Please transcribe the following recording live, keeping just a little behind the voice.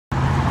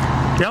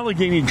The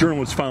Alleghany Journal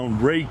has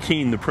found Ray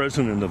Keene, the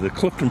president of the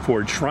Clifton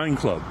Forge Shrine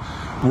Club.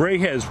 Ray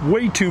has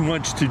way too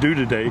much to do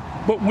today,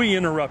 but we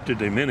interrupted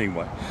him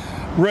anyway.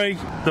 Ray,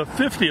 the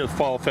 50th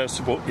Fall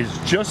Festival is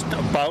just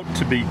about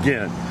to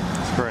begin.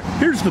 That's correct.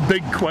 Here's the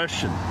big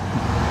question.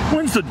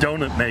 When's the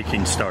donut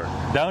making start?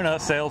 Donut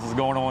sales is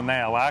going on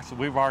now. Actually,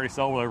 we've already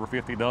sold over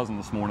 50 dozen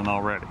this morning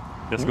already.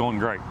 It's going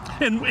great.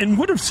 And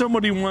what if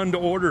somebody wanted to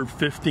order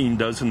 15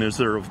 dozen? Is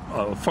there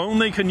a phone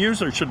they can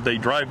use, or should they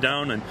drive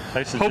down and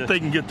hope they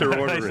can get their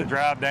order in? They should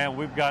drive down.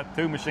 We've got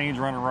 2 machines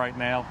running right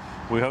now.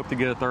 We hope to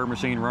get a 3rd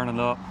machine running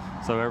up,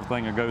 so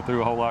everything will go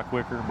through a whole lot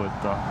quicker. But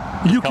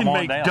you can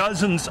make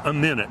dozens a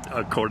minute,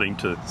 according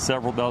to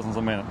several dozens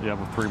a minute. Yeah,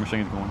 with 3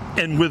 machines going.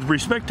 And with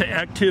respect to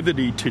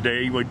activity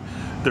today,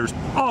 there's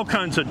all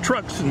kinds of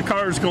trucks and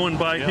cars going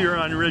by here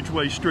on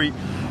Ridgeway Street.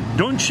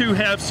 Don't you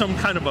have some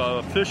kind of a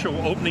official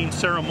opening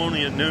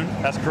ceremony at noon?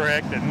 That's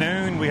correct. At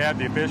noon, we have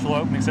the official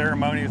opening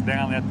ceremony. It's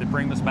down at the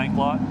Primus Bank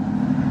lot.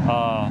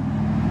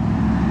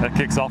 That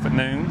kicks off at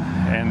noon,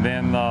 and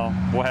then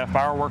we'll have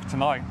fireworks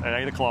tonight at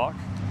 8 o'clock.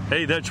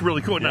 Hey, that's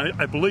really cool. Yeah.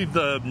 And I believe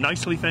the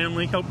Nicely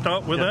family helped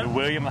out with that?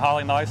 William and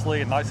Holly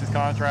Nicely and Nicely's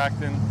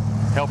Contracting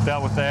helped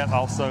out with that.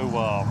 Also,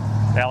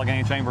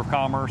 Alleghany Chamber of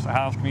Commerce,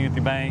 Highlands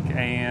Community Bank,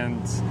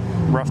 and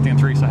Rusty and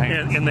Teresa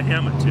Hammonds. And the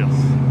Hammonds, yes.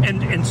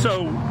 And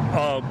so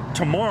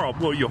tomorrow,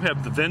 well, you'll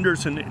have the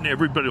vendors, and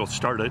everybody will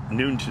start at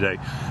noon today.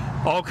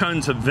 All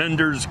kinds of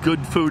vendors,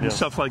 good food and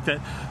stuff like that.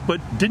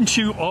 But didn't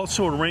you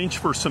also arrange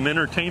for some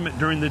entertainment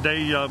during the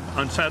day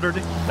on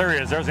Saturday?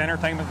 There is. There's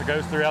entertainment that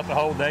goes throughout the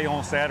whole day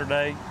on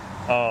Saturday.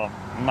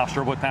 I'm not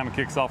sure what time it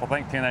kicks off. I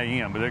think 10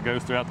 a.m., but it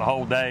goes throughout the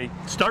whole day.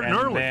 Starting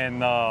early.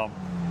 And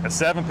at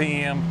 7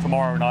 p.m.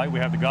 tomorrow night, we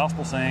have the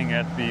gospel sing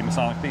at the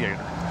Masonic Theater.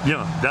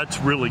 Yeah, that's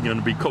really going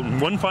to be cool. And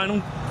one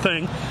final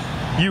thing.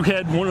 You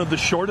had one of the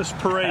shortest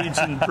parades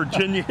in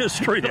Virginia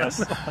history.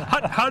 Yes.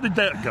 How did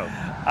that go?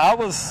 I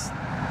was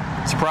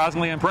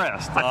surprisingly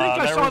impressed. I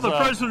think I saw the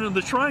president of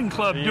the Shrine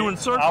Club doing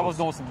circles. I was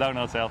doing some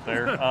donuts out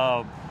there.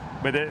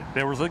 But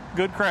there was a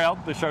good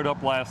crowd that showed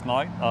up last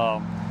night.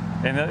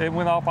 And it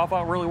went off, I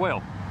thought, really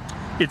well.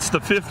 It's the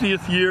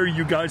 50th year.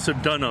 You guys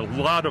have done a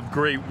lot of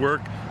great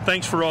work.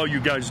 Thanks for all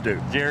you guys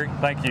do. Jerry,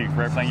 thank you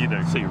for everything you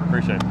do. See you.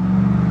 Appreciate it.